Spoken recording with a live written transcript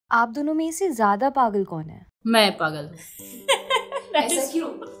आप दोनों में से ज्यादा पागल कौन है? मैं पागल हूँ। ऐसा क्यों?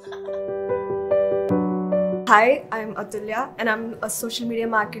 Hi, I'm Atulya and I'm a social media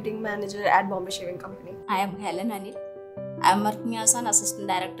marketing manager at Bombay Shaving Company. I am Helen Anil. I am working as an assistant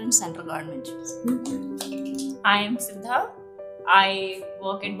director in central government. I am Siddha. I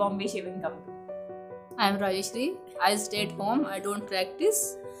work at Bombay Shaving Company. I am Rajeshri. I stay at home. I don't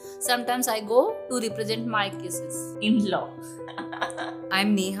practice. Sometimes I go to represent my cases In law.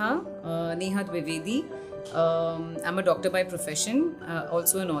 I'm Neha Dwivedi. I'm a doctor by profession,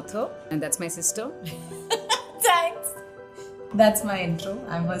 also an author, and that's my sister. Thanks. That's my intro.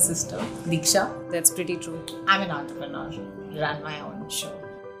 I'm her sister, Diksha. That's pretty true. I'm an entrepreneur. Run my own show.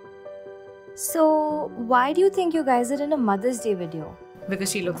 So, why do you think you guys are in a Mother's Day video?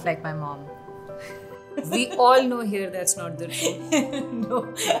 Because she looks like my mom. We all know here that's not the truth. No.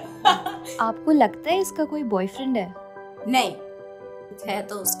 आपको लगता है इसका कोई boyfriend है? नहीं है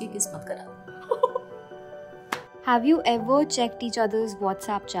तो उसकी किस्मत खराब। Have you ever checked each other's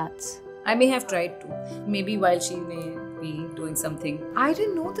WhatsApp chats? I may have tried to. Maybe while she may be doing something. I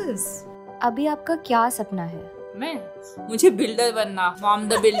didn't know this. अभी आपका क्या सपना है? मुझे बिल्डर बनना, mom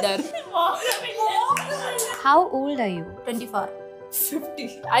the builder. How old are you? 24.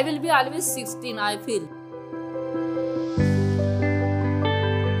 50. I will be always 16, I feel.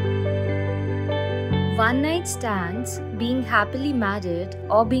 One night stands, being happily married,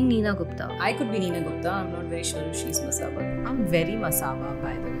 or being Neena Gupta? I could be Neena Gupta. I'm not very sure if she's Masaba. I'm very Masaba,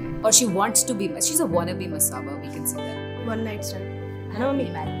 by the way. Or she wants to be. She's a wannabe Masaba. We can say that. One night stand.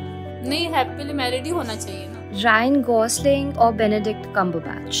 नहीं, happily married ही होना चाहिए ना। Ryan Gosling or Benedict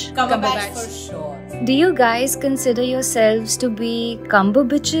Cumberbatch? Cumberbatch for sure. Do you guys consider yourselves to be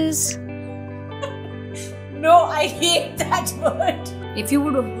Cumberbitches? No, I hate that word. If you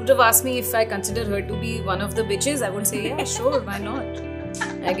would have asked me if I consider her to be one of the bitches, I would say, yeah, sure, why not?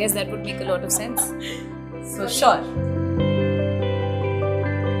 I guess that would make a lot of sense. So sure.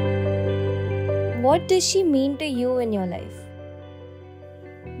 What does she mean to you in your life?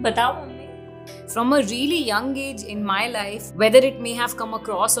 बताओ mummy. From a really young age in my life, whether it may have come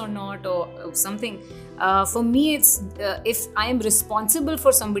across or not or something, for me it's if I am responsible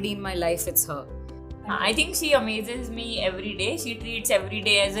for somebody in my life, it's her. I think she amazes me every day. She treats every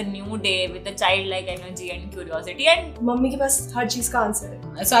day as a new day with a childlike energy and curiosity. And mummy के पास हर चीज का answer है.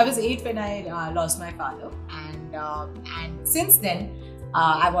 So I was 8 when I lost my father, and since then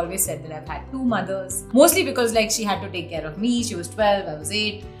I've always said that I've had 2 mothers. Mostly because like she had to take care of me. She was 12, I was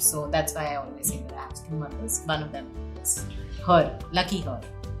 8. So that's why I always say that I have 2 mothers. One of them is her. Lucky her.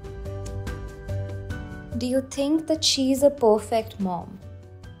 Do you think that she's a perfect mom?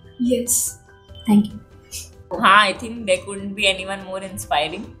 Yes. Thank you. I think there couldn't be anyone more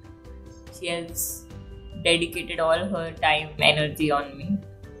inspiring. She has dedicated all her time, energy on me.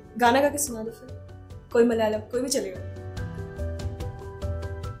 गाना गा के सुना दो फिर. कोई मलयालम, कोई भी चलेगा.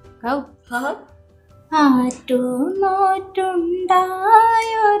 Go. हाँ.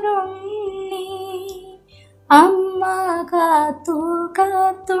 అమ్మ కాతుండాయొరుణ్ణి